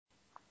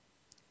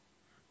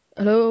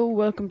Hello,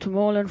 welcome to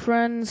Mole and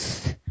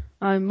Friends.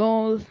 I'm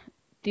Mole.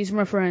 These are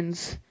my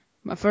friends.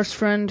 My first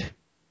friend,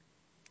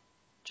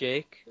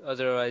 Jake,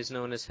 otherwise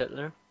known as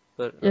Hitler.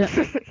 But yeah,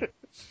 okay.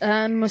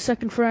 and my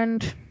second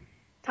friend,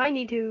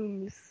 Tiny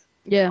Toons,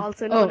 yeah.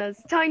 also known Oh, as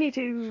Tiny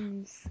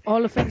Toons.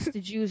 all offense to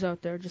Jews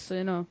out there, just so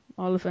you know.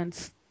 All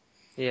offense.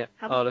 Yeah,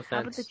 How about, all how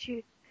about the offense.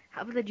 Jew,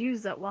 how about the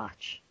Jews that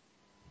watch?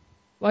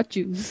 What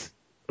Jews?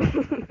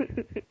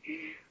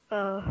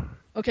 uh,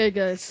 Okay,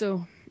 guys,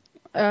 so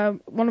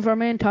one of our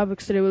main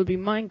topics today will be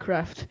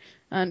Minecraft,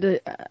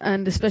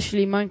 and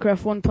especially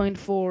Minecraft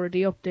 1.4,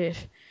 the update.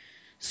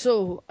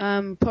 So,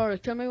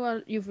 Park, tell me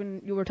what you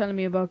were telling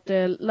me about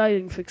the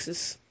lighting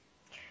fixes.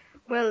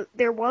 well,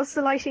 there was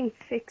the lighting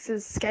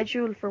fixes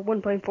scheduled for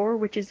 1.4,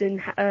 which is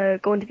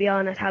going to be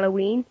on at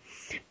Halloween,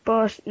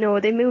 but no,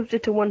 they moved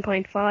it to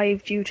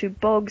 1.5 due to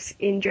bugs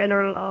in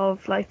general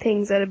of like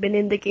things that have been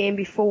in the game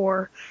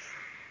before.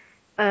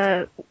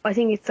 I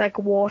think it's like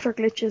water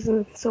glitches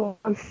and so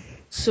on.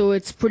 So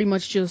it's pretty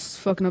much just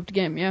fucking up the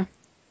game, yeah?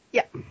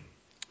 Yeah.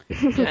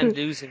 And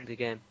losing the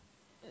game.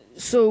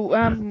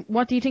 So,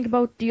 what do you think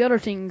about the other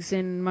things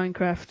in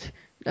Minecraft?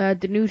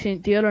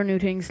 The other new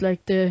things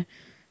like the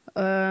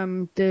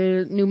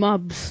new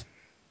mobs.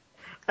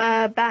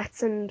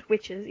 Bats and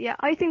witches. Yeah,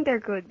 I think they're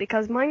good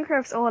because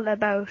Minecraft's all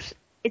about.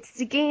 It's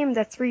the game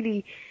that's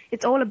really.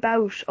 It's all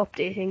about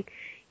updating.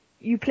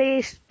 You play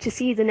it to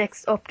see the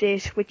next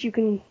update, which you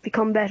can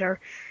become better.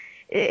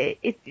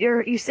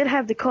 You still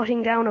have the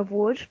cutting down of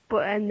wood,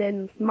 but and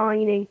then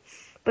mining,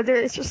 but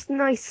it's just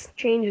nice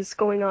changes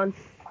going on.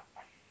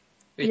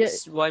 Yeah,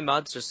 It's why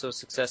mods are so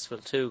successful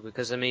too,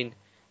 because I mean,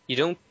 you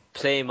don't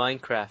play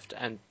Minecraft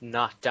and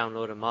not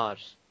download a mod.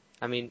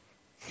 I mean,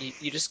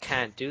 you just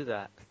can't do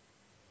that.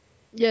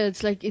 yeah.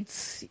 It's like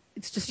it's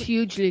just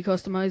hugely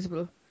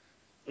customizable.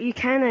 You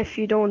can if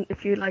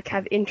you like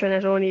have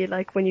internet only,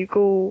 like when you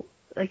go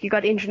like you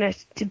got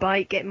internet to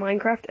get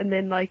Minecraft and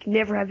then like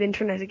never have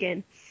internet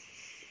again.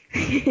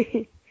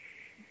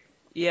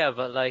 Yeah,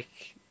 but like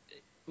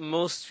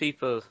most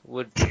people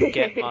would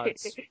get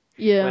mods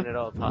Yeah, when at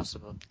all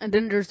possible. and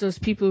then there's those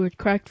people with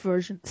cracked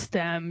versions.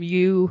 Damn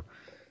you.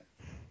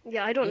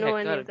 Yeah, I don't Yeah, know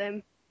any of God,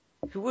 them.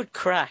 who would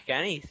crack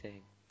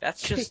anything?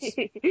 That's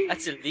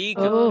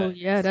illegal, Oh guys.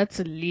 yeah, that's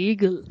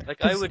illegal.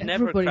 Like I Because would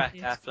never everybody crack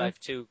hates crack. Half-Life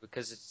 2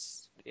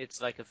 because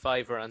it's like a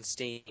fiver on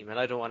Steam and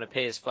I don't want to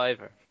pay his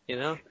fiver, you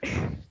know?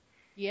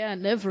 Yeah,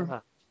 never.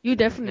 Ah, You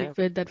definitely never.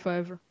 paid that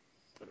fiver.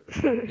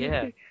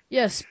 Yeah.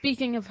 Yeah,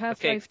 speaking of Okay,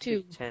 Half-Life give 2,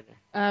 me a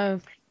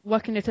tenner.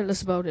 what can you tell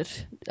us about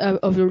it?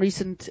 Of the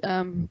recent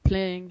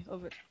playing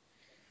of it?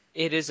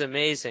 It is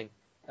amazing.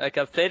 Like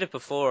I've played it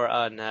before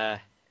on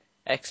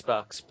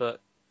Xbox, but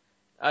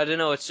I don't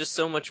know, it's just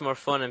so much more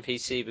fun on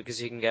PC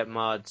because you can get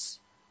mods.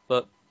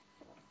 But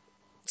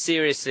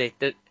seriously,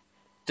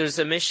 there's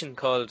a mission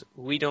called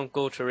We Don't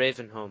Go to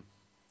Ravenholm,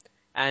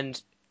 and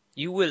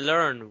you will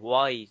learn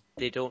why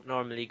they don't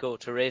normally go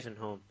to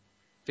Ravenholm.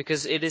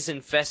 Because it is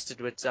infested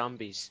with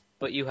zombies,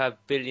 but you have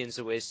billions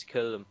of ways to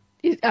kill them.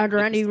 Are there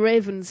any Because,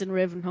 ravens in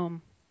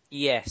Ravenholm?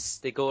 yes,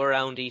 they go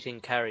around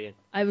eating carrion.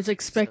 I was So,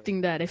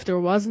 expecting that. If there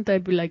wasn't,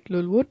 I'd be like,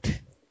 lol,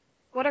 what?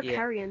 What are yeah,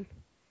 carrion?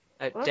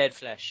 What? dead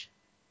flesh,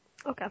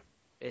 Okay.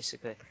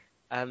 basically.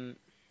 Um,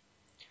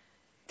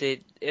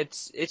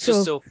 it's just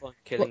So, so fun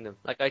wh- killing them.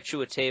 Like I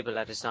threw a table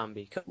at a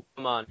zombie.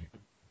 Come on,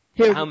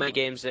 here, how many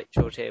games did I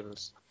throw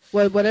tables?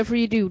 well, whatever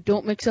you do,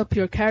 don't mix up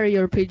your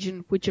carrier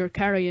pigeon with your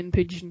carrion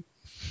pigeon.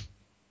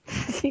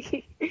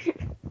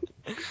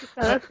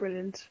 Oh, that's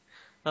brilliant.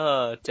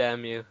 Oh,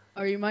 damn you!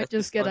 Or you might That's the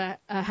just get fun.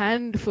 a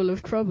handful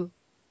of trouble.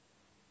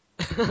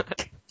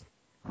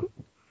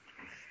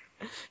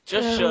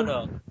 Just shut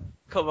up.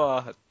 Come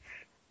on,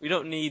 we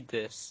don't need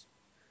this.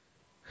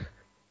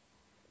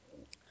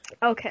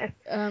 Okay.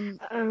 Um,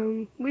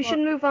 We or, should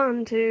move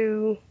on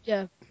to.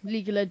 yeah,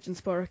 League of Legends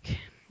Spark.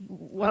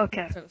 What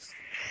can you Okay. tell us?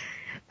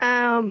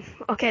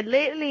 Okay.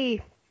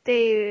 Lately,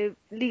 the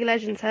League of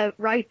Legends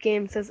Riot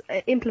Games has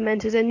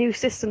implemented a new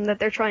system that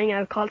they're trying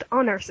out called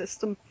Honor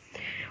System,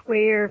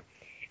 where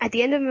at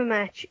the end of a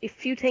match,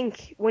 if you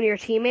think one of your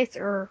teammates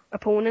or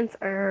opponents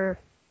are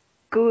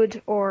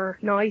good or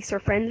nice or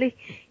friendly,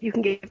 you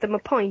can give them a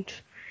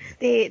point.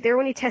 They're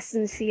only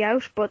testing to see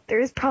out, but there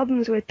is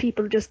problems with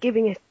people just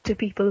giving it to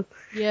people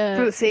for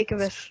Yeah, the sake of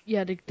it.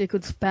 yeah, they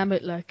could spam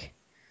it like.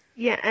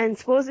 Yeah, and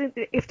suppose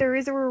if there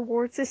is a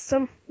reward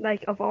system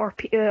like of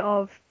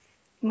of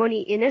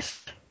money in it,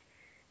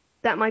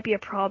 that might be a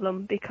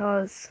problem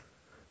because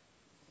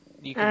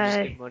You can just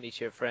uh give money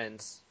to your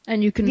friends.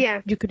 And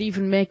yeah, you could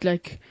even make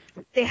like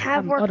they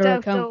have worked other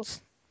out though.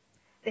 accounts.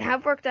 They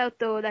have worked out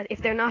though that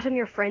if they're not on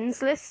your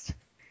friends list,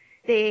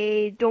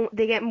 they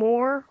get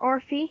more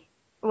RP,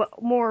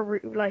 well,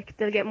 like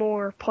they'll get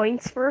more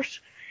points for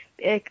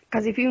it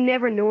because if you've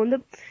never known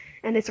them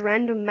and it's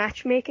random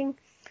matchmaking,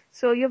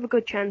 so you have a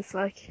good chance.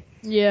 Like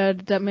Yeah,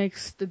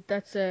 that's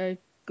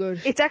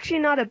good. it's actually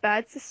not a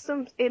bad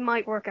system. It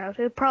might work out.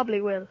 It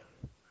probably will.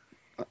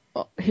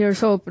 Here's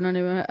hoping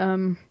anyway.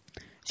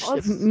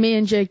 Also, Me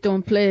and Jake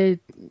don't play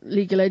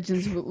League of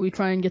Legends, but we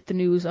try and get the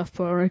news off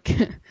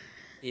Porrick.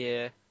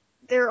 Yeah.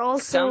 They're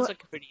also Sounds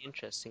like a pretty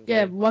interesting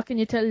Yeah, game. what can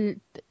you tell?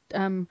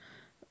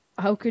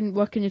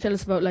 What can you tell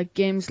us about like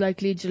games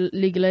like League of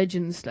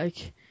Legends?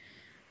 Like,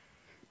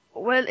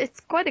 well, it's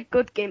quite a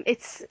good game.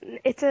 It's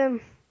a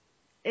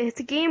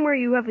game where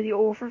you have the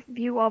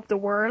overview of the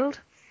world,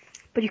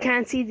 but you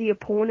can't see the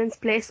opponent's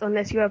place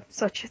unless you have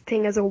such a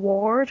thing as a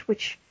ward,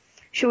 which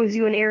shows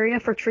you an area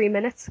for 3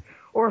 minutes,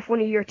 or if one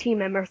of your team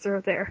members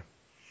are there.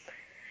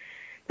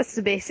 That's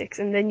the basics,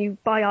 and then you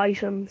buy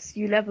items,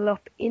 you level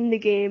up in the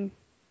game.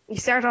 You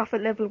start off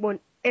at level 1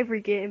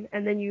 every game,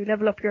 and then you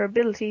level up your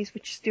abilities,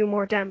 which do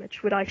more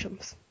damage with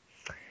items.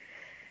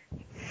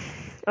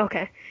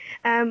 Okay.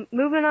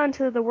 Moving on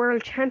to the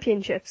World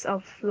Championships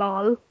of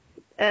LoL.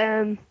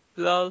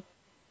 Lol.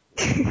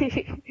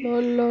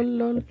 lol, lol,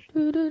 lol,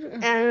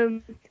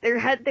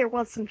 There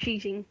was some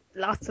cheating,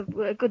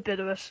 a good bit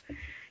of it.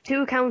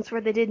 2 accounts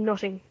where they did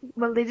nothing.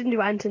 Well, they didn't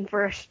do anything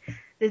for it.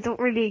 They don't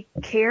really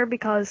care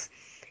because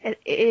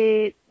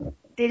they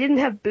didn't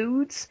have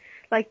booths.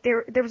 Like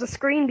there was a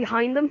screen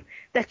behind them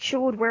that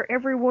showed where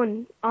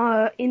everyone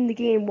in the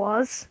game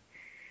was,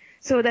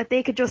 so that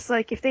they could just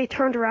like if they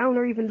turned around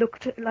or even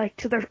looked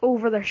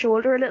over their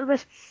shoulder a little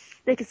bit,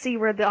 they could see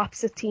where the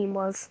opposite team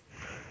was.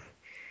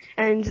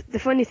 And the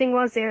funny thing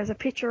was, there's a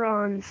picture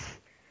on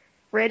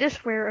Reddit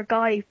where a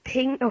guy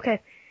pinged. Okay,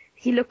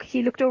 he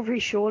looked over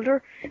his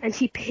shoulder and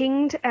he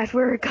pinged at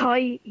where a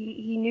guy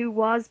he knew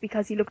was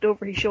because he looked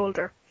over his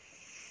shoulder.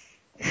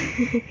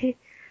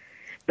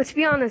 But to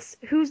be honest,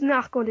 who's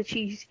not going to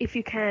cheat if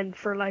you can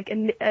for like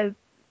 $1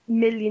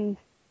 million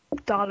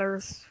or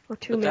 2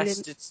 But million?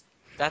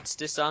 that's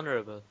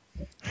dishonorable.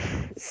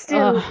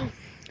 Still,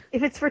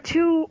 if it's for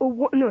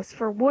it's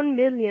for 1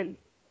 million.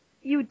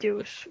 You do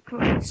it.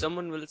 Come on.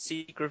 Someone will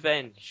seek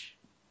revenge.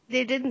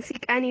 They didn't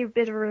seek any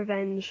bit of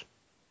revenge.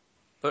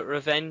 But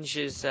revenge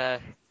is,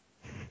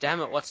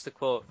 damn it, what's the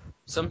quote?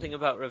 Something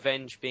about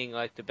revenge being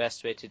like the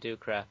best way to do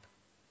crap.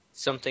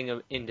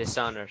 Something in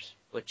Dishonored,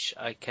 which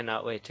I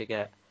cannot wait to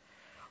get.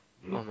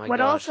 Oh my What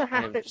god, also I'm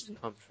happened?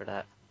 just pumped for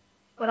that.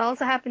 What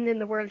also happened in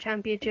the World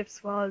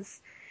Championships was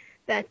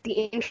that the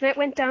internet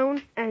went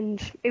down,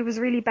 and it was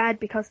really bad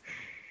because,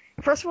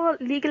 first of all,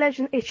 League of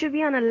Legends, it should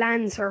be on a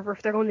LAN server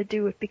if they're going to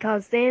do it,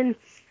 because then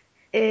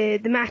the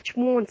match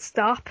won't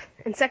stop.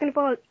 And second of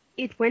all,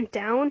 it went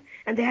down,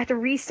 and they had to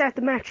restart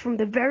the match from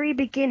the very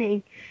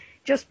beginning,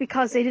 just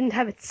because they didn't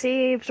have it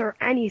saved or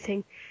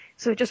anything.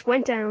 So it just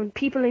went down.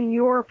 People in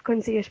Europe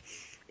couldn't see it.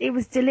 It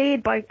was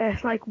delayed by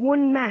like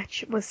one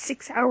match was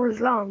 6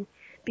 hours long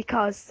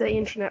because the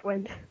internet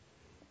went.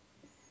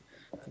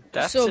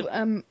 That's So,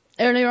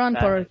 earlier on,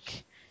 bad. Park,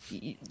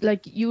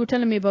 like you were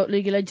telling me about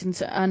League of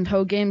Legends and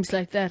how games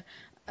like that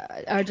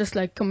are just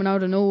like coming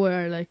out of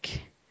nowhere.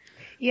 Like,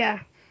 Yeah,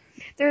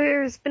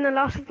 there's been a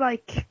lot of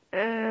like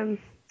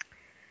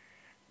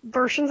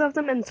versions of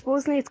them, and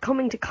supposedly it's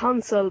coming to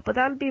console, but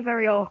that'll be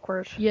very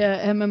awkward.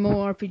 yeah,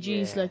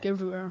 MMORPGs Yeah. like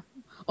everywhere.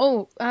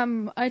 Oh,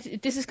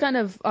 this is kind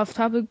of off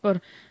topic,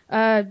 but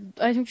I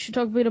think we should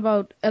talk a bit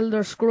about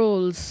Elder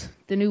Scrolls,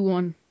 the new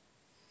one.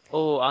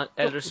 Oh,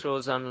 Elder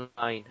Scrolls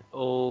Online.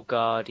 Oh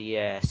god,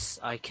 yes.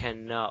 I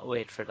cannot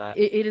wait for that.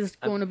 It is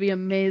going to be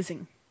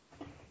amazing.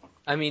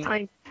 I mean,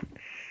 Time.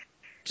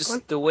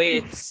 just the way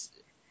it's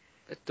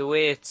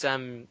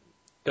going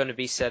to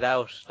be set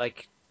out,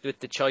 like with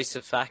the choice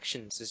of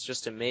factions, is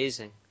just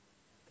amazing.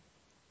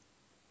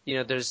 You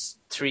know, there's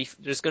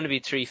going to be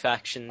 3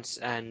 factions,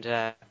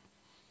 and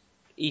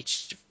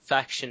each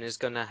faction is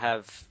going to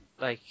have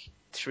like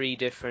 3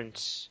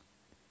 different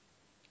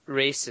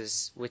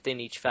races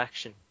within each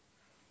faction,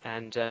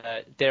 and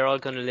they're all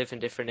going to live in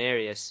different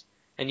areas,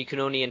 and you can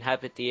only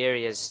inhabit the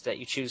areas that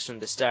you choose from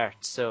the start.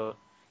 So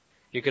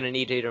you're going to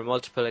need either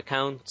multiple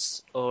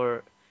accounts,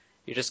 or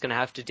you're just going to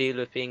have to deal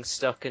with being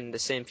stuck in the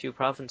same few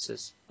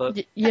provinces.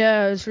 But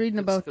Yeah, I was reading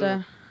looks about cool.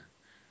 that.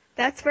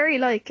 That's very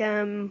like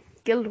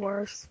Guild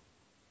Wars.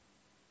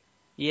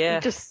 Yeah,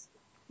 Just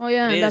Oh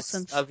yeah, it in that is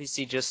sense.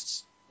 obviously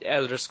just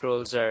Elder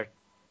Scrolls are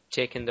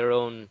taking their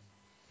own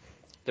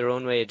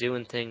way of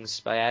doing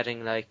things by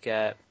adding like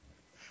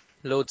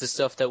loads of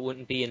stuff that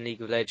wouldn't be in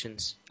League of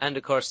Legends, and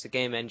of course the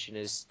game engine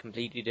is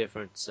completely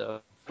different. So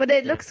but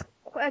it yeah. looks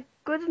quite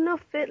good enough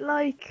bit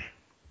like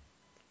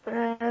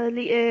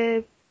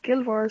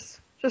Guild Wars.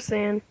 Just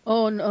saying.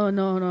 Oh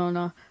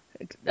no.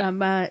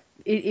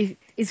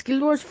 Is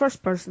Guild Wars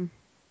first person?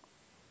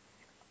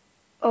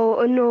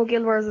 Oh no,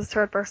 Guild Wars is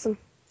third person.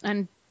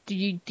 And do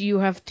you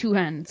have 2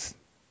 hands?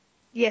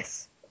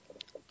 Yes.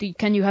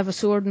 Can you have a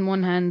sword in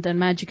one hand and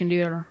magic in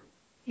the other?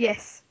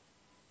 Yes.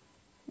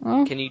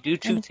 Oh, Can you do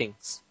 2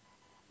 things?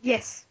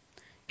 Yes.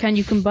 can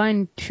you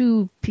combine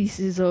 2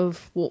 pieces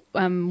of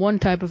one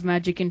type of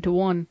magic into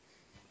one?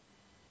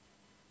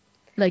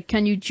 Like,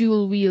 can you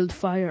dual wield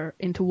fire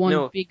into one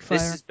No, big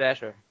this fire? is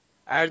better.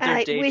 Are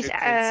there Daedric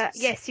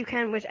princes? Yes, you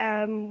can with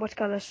what you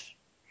call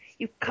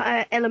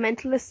it?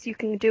 Elementalist. You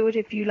can do it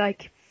if you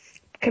like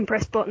can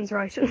press buttons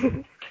right.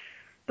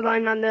 But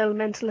I'm not an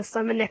elementalist.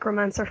 I'm a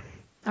necromancer.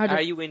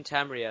 Are you in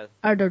Tamriel?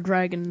 Are there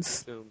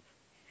dragons? Boom.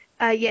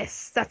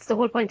 Yes, that's the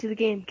whole point of the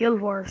game.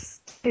 Guild Wars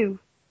 2.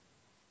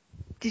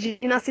 Did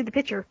you not see the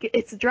picture?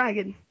 It's a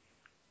dragon.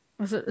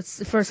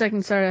 It's, for a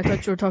second, sorry, I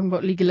thought you were talking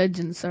about League of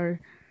Legends, sorry.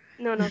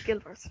 No,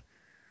 Guild Wars.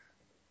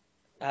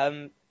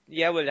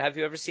 Yeah, well, have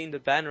you ever seen the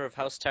banner of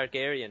House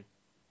Targaryen?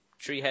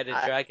 Three-headed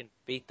dragon.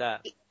 Beat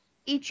that.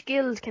 Each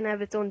guild can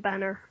have its own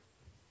banner.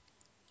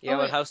 Yeah, Oh,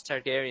 well, yeah. House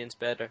Targaryen's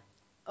better.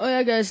 Oh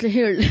yeah, guys,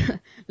 here,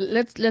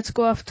 let's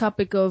go off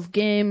topic of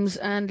games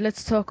and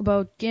let's talk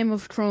about Game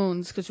of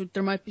Thrones, because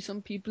there might be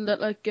some people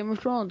that like Game of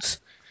Thrones.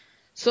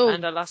 So,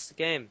 And I lost the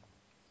game.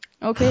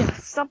 okay,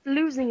 Stop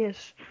losing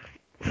it.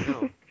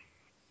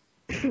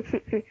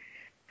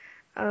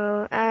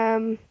 No.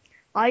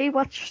 I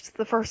watched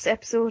the first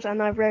episode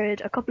and I've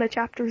read a couple of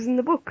chapters in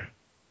the book.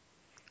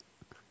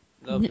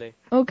 Lovely.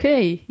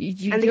 okay,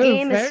 And the you're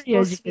game is very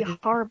supposed to be educated.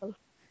 horrible.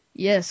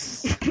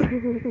 Yes.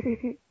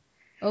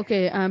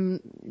 Okay,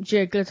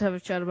 Jake, let's have a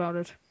chat about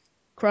it.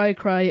 Cry,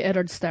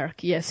 Eddard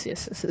Stark. Yes.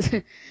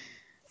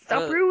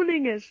 Stop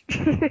ruining it.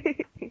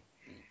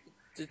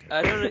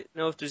 I don't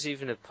know if there's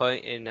even a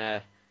point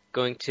in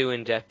going too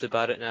in-depth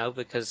about it now,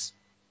 because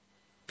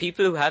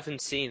people who haven't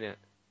seen it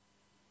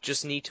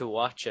just need to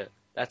watch it.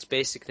 That's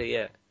basically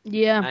it.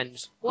 Yeah. And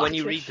Watch when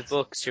you it. read the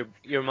books,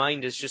 your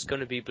mind is just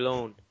going to be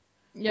blown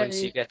Yeah.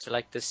 once you get to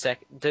like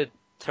the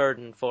third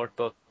and fourth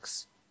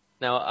books.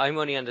 Now, I'm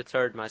only on the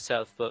third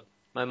myself, but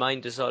my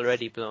mind is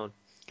already blown.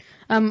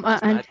 I'm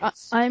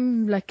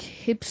like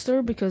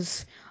hipster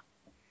because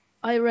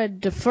I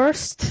read the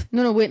first.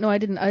 No, wait, no, I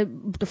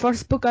didn't. The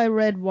first book I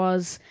read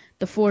was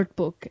the fourth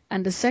book,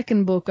 and the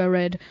second book I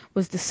read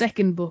was the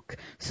second book.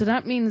 So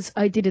that means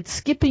I did it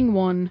skipping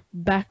one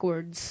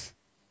backwards.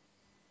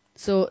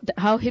 So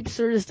how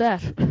hipster is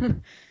that?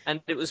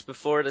 And it was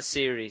before the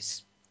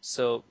series,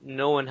 so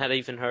no one had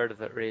even heard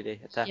of it really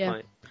at that Yeah.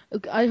 point.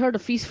 Look, I heard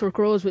of Feast for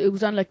Crows, but it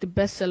was on like the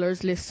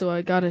bestsellers list, so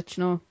I got it.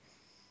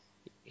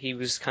 He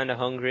was kind of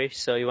hungry,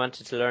 so he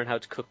wanted to learn how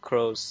to cook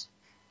crows.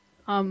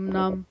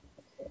 Nom.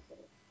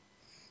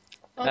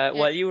 Okay.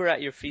 While you were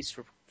at your feast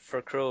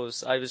for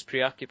crows, I was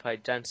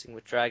preoccupied dancing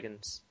with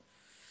dragons.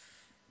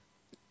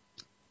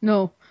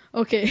 No.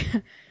 Okay.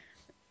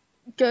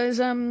 Guys,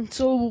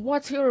 so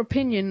what's your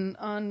opinion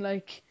on,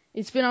 like,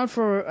 it's been out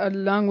for a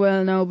long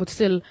while now, but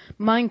still,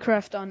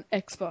 Minecraft on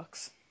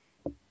Xbox?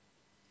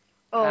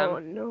 Oh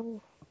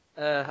no.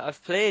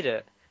 I've played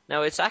it.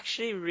 Now, it's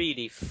actually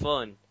really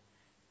fun,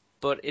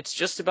 but it's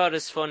just about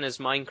as fun as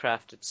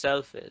Minecraft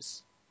itself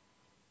is.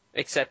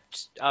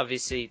 Except,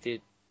 obviously,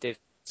 they've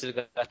still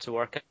got to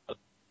work out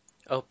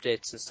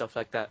updates and stuff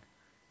like that.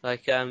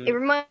 Like, It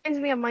reminds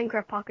me of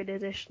Minecraft Pocket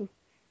Edition. no,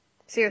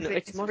 Seriously,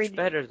 it's much really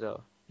better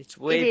though. It's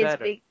way It is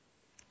better. big.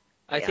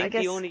 I Yeah, think I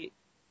guess. the only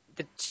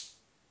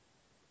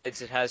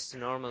it has to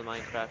normal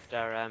Minecraft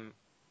are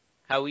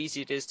how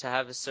easy it is to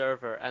have a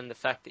server and the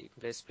fact that you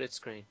can play split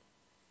screen.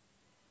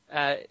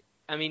 I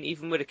mean,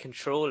 even with a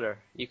controller,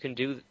 you can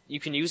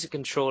use a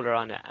controller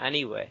on it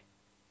anyway.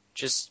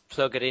 Just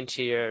plug it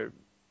into your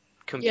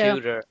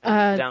computer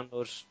and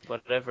download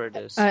whatever it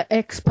is.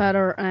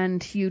 Xpadder,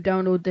 and you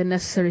download the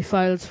necessary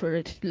files for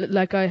it,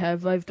 like I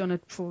have. I've done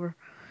it before.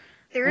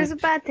 There is a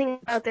bad thing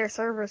about their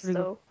servers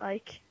though.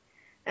 Like,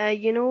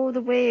 you know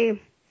the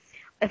way,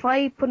 if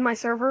I put my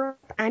server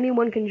up,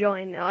 anyone can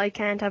join. I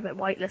can't have it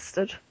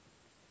whitelisted.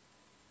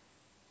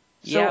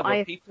 Yeah,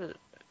 but people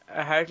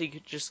are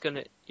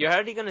you're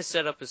hardly gonna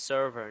set up a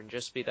server and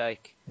just be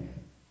like,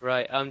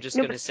 right, I'm just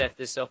gonna set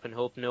this up and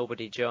hope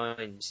nobody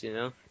joins, you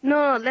know?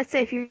 No, let's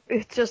say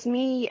it's just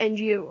me and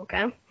you,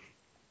 okay?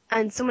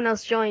 And someone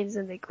else joins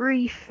and they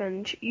grief,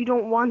 and you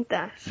don't want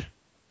that.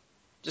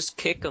 Just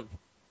kick them.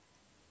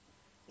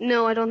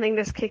 No, I don't think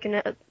there's kicking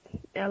it.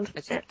 I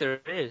think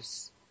there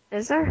is.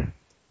 Is there?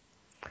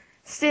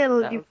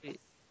 Still, You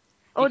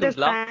there's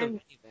block ban.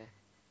 them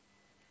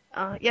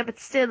anyway. Yeah, but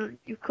still,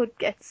 you could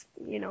get,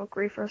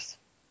 griefers.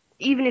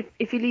 Even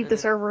if you leave the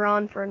server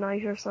on for a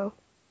night or so.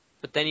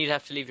 But then you'd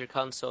have to leave your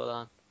console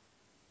on.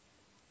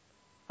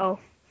 Oh.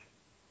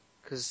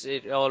 Because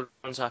it all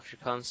runs off your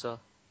console.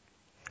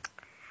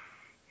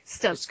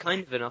 Still. It's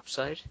kind of an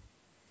upside.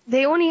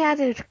 They only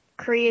added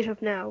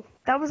creative now.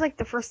 That was like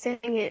the first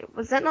thing.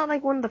 Was that not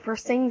like one of the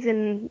first things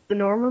in the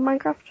normal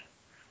Minecraft?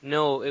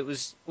 No, it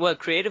was... Well,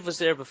 creative was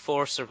there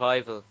before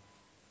survival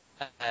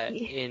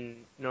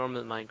in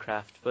normal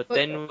Minecraft. But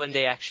then when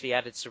they actually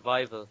added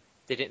survival,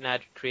 they didn't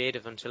add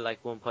creative until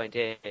like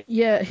 1.8.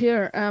 Yeah,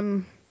 here,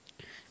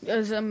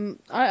 because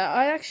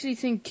I actually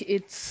think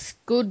it's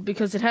good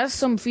because it has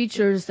some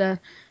features that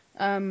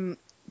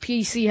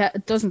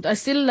PC doesn't. I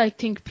still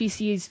think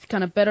PC is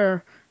kind of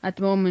better at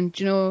the moment,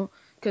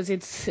 because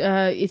it's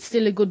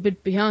still a good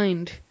bit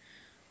behind.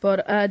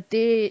 But I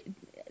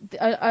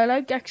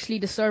like actually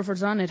the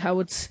servers on it, how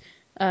it's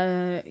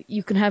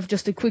you can have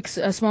just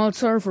a small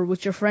server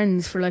with your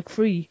friends for like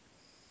free.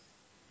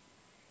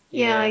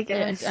 Yeah, I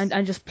guess.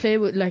 And just play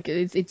with, like,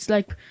 it's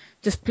like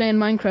just playing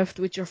Minecraft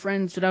with your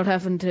friends without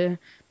having to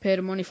pay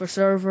the money for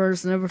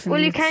servers and everything.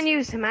 Well, you can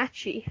use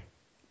Hamachi.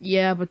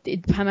 Yeah, but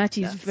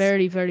Hamachi is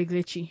very, very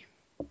glitchy.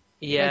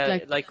 Yeah,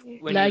 like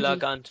when laggy. you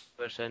log on to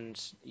it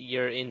and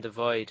you're in the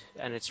void,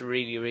 and it's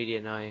really, really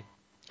annoying.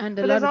 And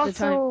a But lot there's of the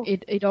time, also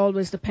it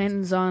always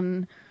depends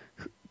on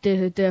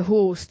the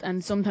host,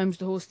 and sometimes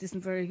the host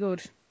isn't very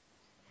good.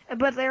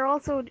 But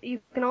you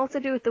can also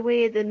do it the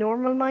way the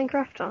normal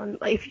Minecraft on.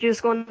 Like if you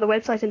just go on the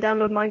website and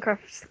download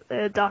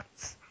Minecraft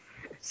dots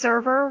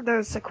server,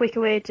 there's a quicker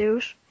way to do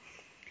it.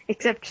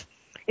 Except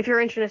if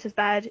your internet is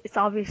bad, it's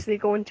obviously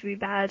going to be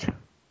bad.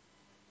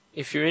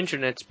 If your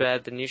internet's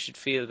bad, then you should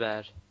feel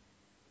bad.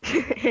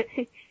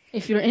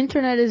 If your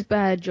internet is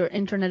bad, your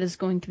internet is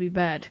going to be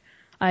bad.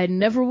 I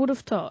never would have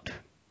thought.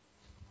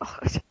 Oh,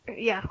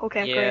 yeah,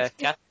 okay, Yeah, great.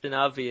 Captain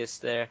Obvious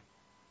there.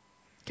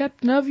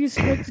 Captain Obvious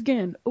strikes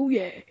again. Oh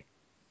yeah.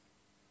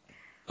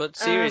 But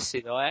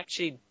seriously though, I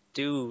actually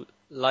do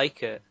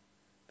like it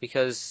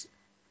because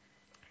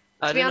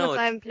I To be don't honest,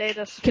 know. I haven't played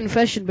it.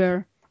 Confession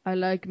bear. I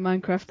like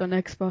Minecraft on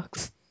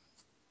Xbox.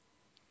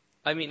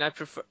 I mean, I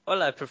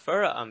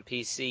prefer it on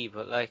PC,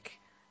 but like,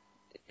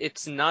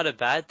 it's not a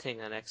bad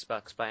thing on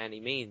Xbox by any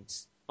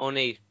means.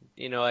 Only,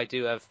 I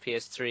do have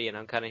PS3, and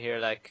I'm kind of here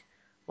like,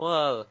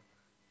 well,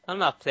 I'm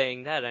not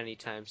playing that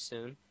anytime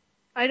soon.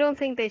 I don't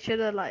think they should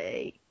have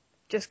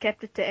just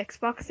kept it to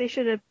Xbox. They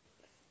should have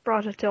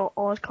brought it to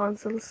all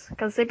consoles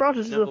because they brought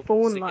it to No, the because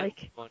phone. they get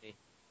Like more money.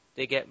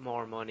 They get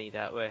more money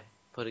that way,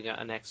 putting it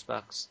on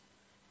Xbox,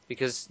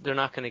 because they're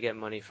not going to get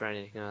money for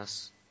anything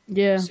else.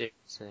 Yeah.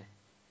 Seriously.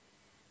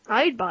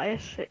 I'd buy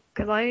it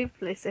because I have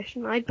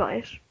PlayStation. I'd buy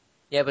it.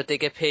 Yeah, but they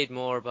get paid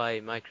more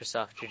by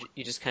Microsoft.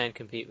 You just can't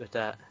compete with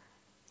that.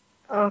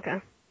 Okay.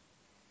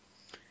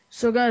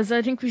 So guys,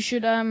 I think we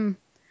should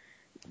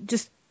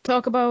just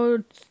talk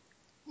about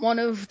one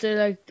of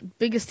the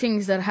biggest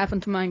things that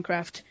happened to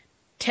Minecraft,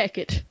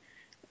 Tekkit.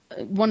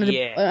 One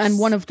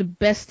Yes. of the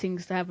best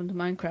things that happened to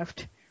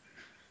Minecraft.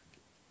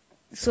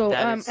 So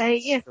That is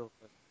Yeah. so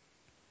good.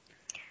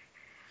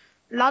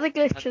 A lot of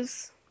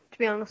glitches, to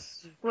be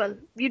honest. Well,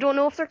 you don't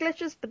know if they're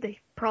glitches, but they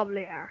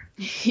probably are.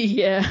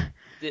 yeah,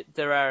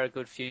 There are a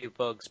good few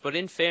bugs, but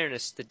in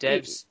fairness, the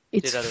devs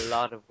it's did a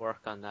lot of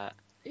work on that,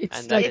 it's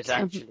and that like is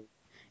actually,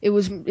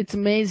 it's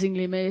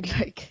amazingly made.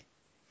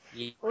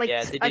 yeah,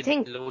 they I did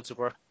think loads of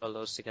work on all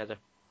those together.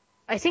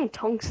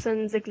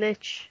 tungsten's a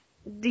glitch.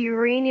 The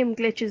uranium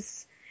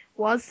glitches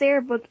was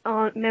there, but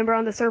remember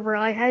on the server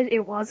I had, it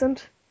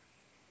wasn't.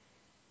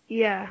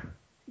 Yeah,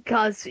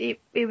 because it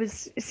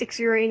was 6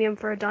 uranium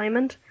for a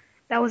diamond.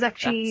 That was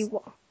actually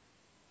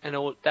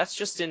That's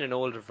just in an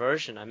older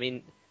version. I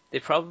mean, they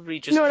probably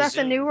just no, that's a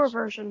presumed. newer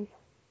version.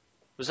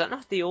 Was that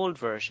not the old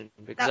version?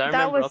 Because I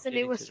That remember was the updating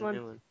to newest the one.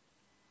 new one.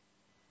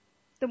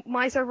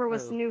 My server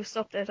was Oh. the newest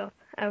update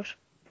out.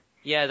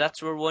 Yeah,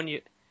 that's where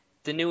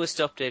the newest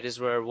update is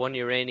where 1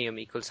 uranium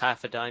equals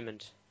half a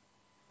diamond.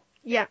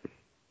 Yeah.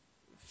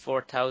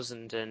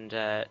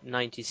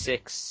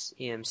 4096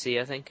 EMC,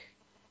 I think.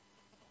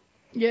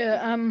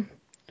 Yeah,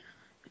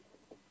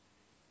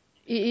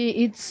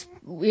 it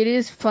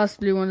is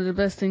possibly one of the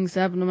best things to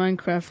happen to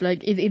Minecraft.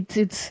 Like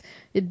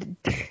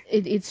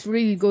it's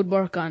really good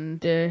work on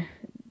the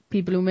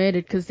people who made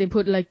it, because they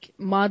put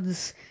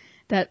mods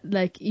that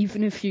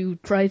even if you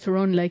try to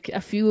run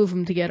a few of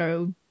them together, it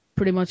would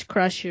pretty much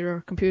crash your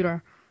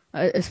computer.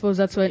 I suppose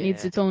that's why it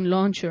needs Yeah. its own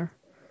launcher.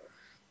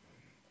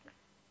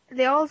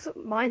 They also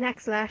mine hack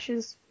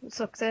slashes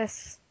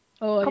success.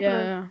 Oh Couple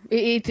yeah,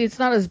 it's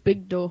not as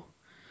big though.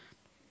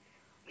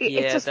 It's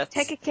Yeah, just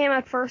Tekkit came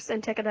out first,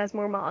 and Tekkit has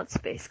more mods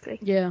basically.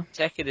 Yeah,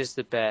 Tekkit is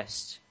the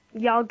best.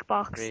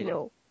 Yogbox, Really.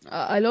 no.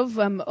 I love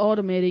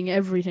automating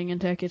everything in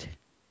Tekkit.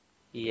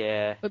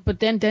 Yeah. But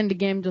then the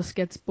game just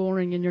gets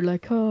boring, and you're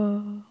like,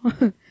 oh.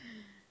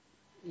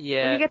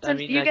 Yeah, Well, I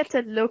mean, you get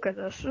to look at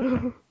it.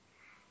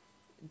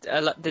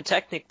 the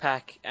Technic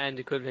Pack and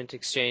Equivalent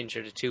Exchange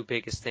are the two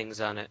biggest things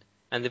on it,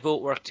 and they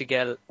both work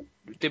together.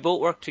 They both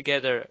work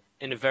together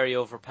in a very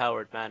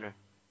overpowered manner.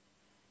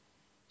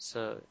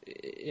 So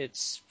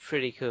it's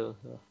pretty cool,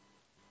 though.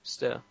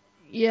 Still.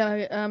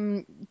 Yeah,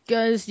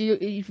 guys,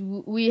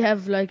 we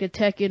have a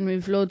Tekken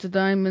with loads of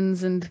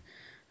diamonds and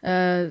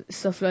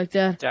stuff like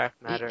that. Dark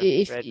matter, red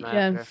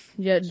Yeah, matter.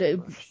 yeah. So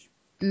much.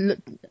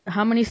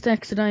 How many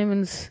stacks of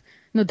diamonds?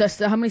 No,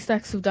 how many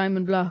stacks of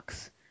diamond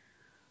blocks?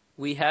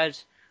 We had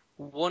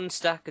 1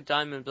 stack of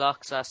diamond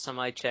blocks last time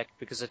I checked,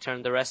 because I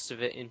turned the rest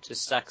of it into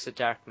stacks of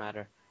dark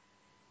matter.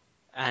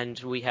 And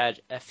we had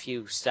a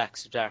few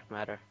stacks of dark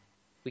matter.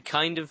 We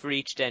kind of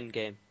reached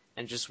endgame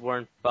and just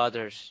weren't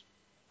bothered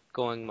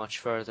going much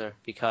further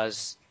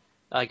because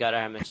I got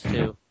Armit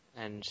too,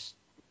 and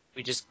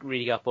we just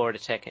really got bored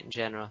of Tekkit in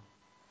general.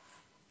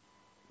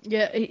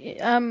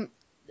 Yeah,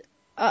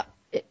 uh,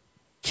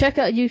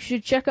 you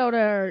should check out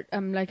our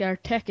our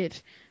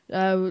Tekkit.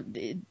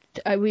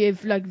 We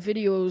have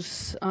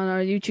videos on our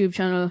YouTube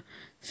channel,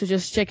 so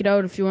just check it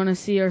out if you want to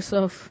see our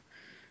stuff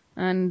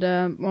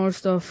and more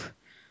stuff.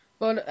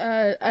 But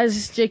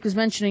as Jake was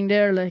mentioning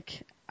there,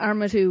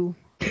 Arma 2,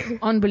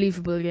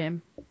 unbelievable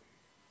game.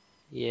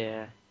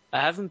 Yeah,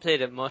 I haven't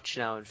played it much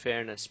now, in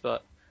fairness,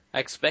 but I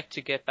expect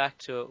to get back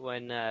to it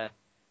when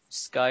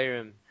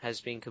Skyrim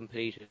has been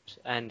completed,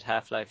 and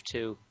Half-Life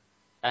 2,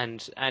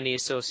 and any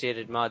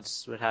associated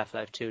mods with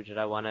Half-Life 2 that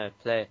I want to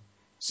play.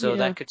 So Yeah.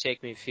 that could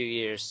take me a few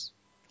years.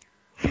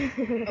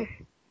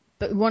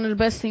 But one of the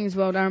best things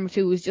about Arma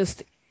 2 is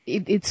just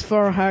it's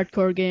for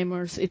hardcore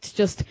gamers. It's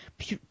just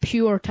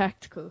pure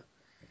tactical.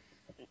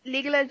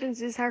 League of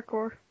Legends is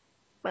hardcore.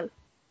 Well,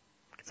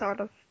 sort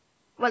of.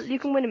 Well, you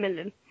can win 1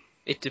 million.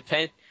 It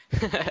depends.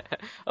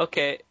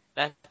 Okay,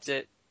 that's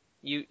it.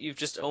 You've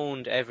just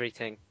owned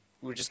everything.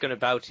 We're just gonna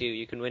bow to you.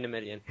 You can win 1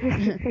 million.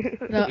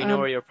 No, We know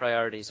where your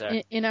priorities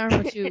are. in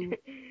Arma 2,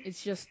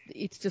 it's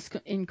just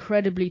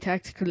incredibly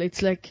tactical.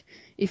 It's like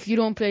if you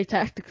don't play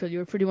tactical,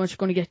 you're pretty much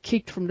going to get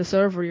kicked from the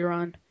server you're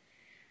on.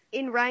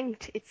 In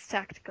ranked, it's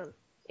tactical.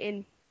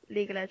 In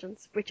League of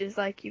Legends, which is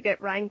like you get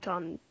ranked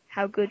on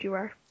how good you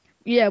are.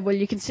 Yeah, well,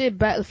 you can say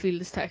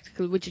Battlefield is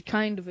tactical, which it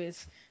kind of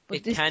is.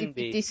 But It can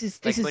be. This is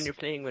when you're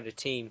playing with a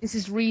team. This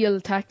is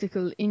real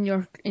tactical in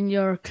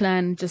your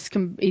clan.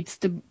 It's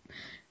the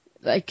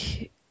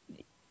like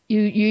you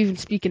even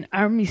speak in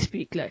army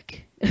speak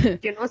like.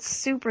 You know, it's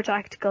super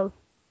tactical.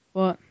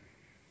 What?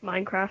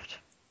 Minecraft.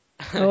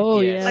 Oh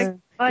Yes. yeah. Like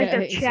Yeah,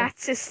 their it's chat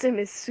system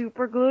is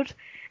super good,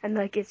 and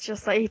like it's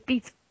just like it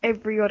beats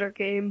every other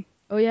game.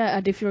 Oh yeah,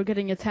 and if you're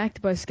getting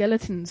attacked by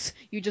skeletons,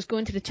 you just go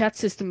into the chat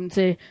system and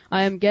say,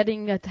 "I am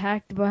getting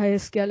attacked by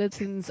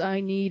skeletons.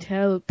 I need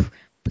help.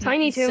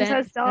 Tiny Please Toons send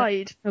has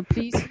died.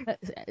 Please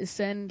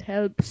send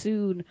help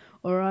soon,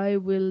 or I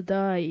will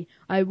die.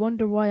 I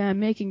wonder why I'm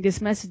making this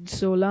message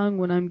so long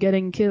when I'm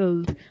getting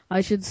killed.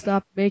 I should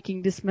stop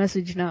making this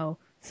message now.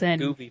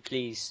 Send. Gooby,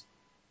 please.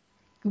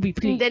 Gooby,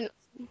 please."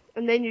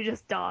 And then you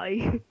just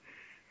die.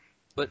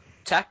 But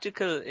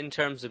tactical in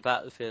terms of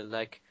Battlefield,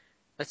 like,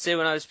 let's say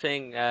when I was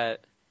playing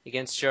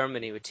against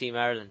Germany with Team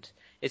Ireland,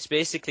 it's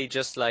basically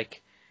just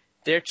like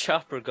their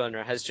chopper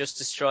gunner has just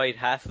destroyed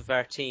half of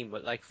our team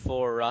with like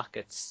 4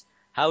 rockets.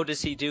 How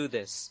does he do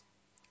this?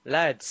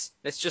 Lads,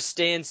 let's just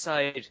stay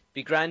inside.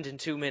 Be grand in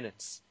 2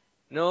 minutes.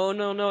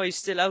 No, he's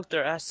still out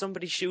there.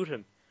 Somebody shoot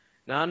him.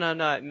 No,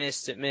 it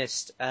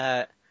missed.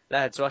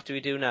 Lads, what do we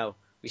do now?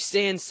 We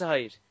stay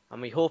inside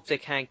and we hope they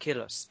can't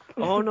kill us.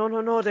 Oh,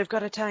 no, they've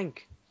got a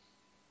tank.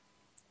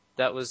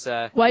 That was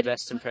the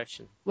best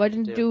impression. Why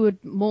didn't you do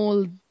it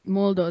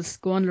mold us,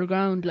 go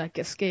underground, like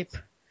escape?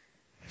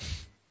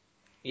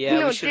 Yeah,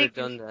 No, we should have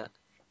done that.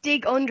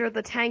 Dig under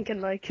the tank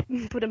and like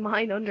put a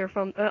mine under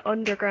from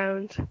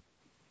underground.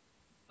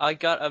 I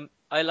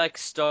like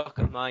stuck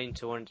a mine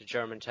to one of the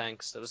German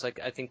tanks. That was like,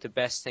 I think, the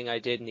best thing I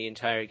did in the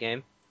entire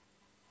game.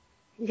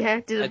 Yeah,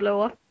 did it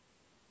blow up?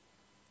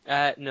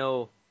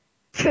 No.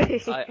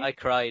 I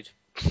cried.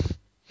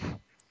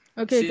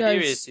 Okay,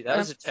 guys. Seriously, that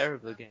was a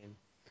terrible game.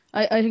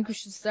 I think we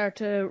should start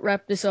to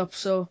wrap this up.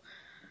 So,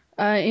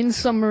 in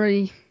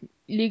summary,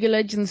 League of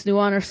Legends new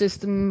honor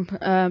system,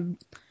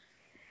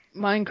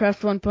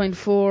 Minecraft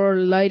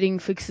 1.4 lighting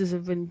fixes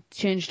have been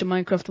changed to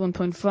Minecraft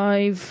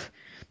 1.5.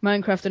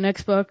 Minecraft on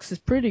Xbox is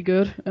pretty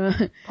good.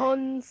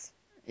 Puns.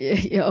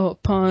 Yeah,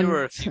 puns. There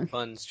were a few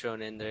puns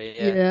thrown in there,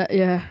 yeah.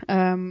 Yeah.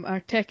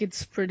 Our tech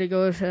it's pretty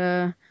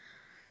good.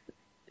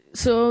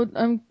 So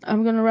I'm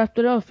gonna wrap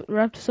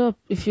this up.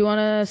 If you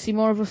wanna see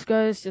more of us,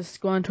 guys, just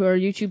go onto our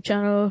YouTube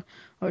channel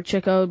or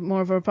check out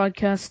more of our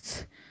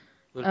podcasts.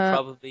 We'll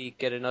probably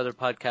get another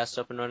podcast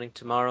up and running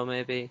tomorrow,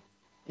 maybe.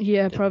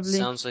 Yeah, probably.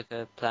 Sounds like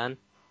a plan.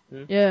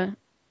 Yeah.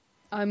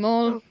 I'm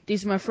Ol.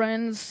 These are my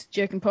friends,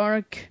 Jake and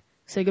Park.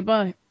 Say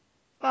goodbye.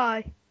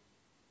 Bye.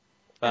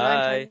 Bye. And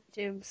I'm Tiny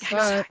Toons.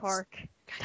 Bye. Park.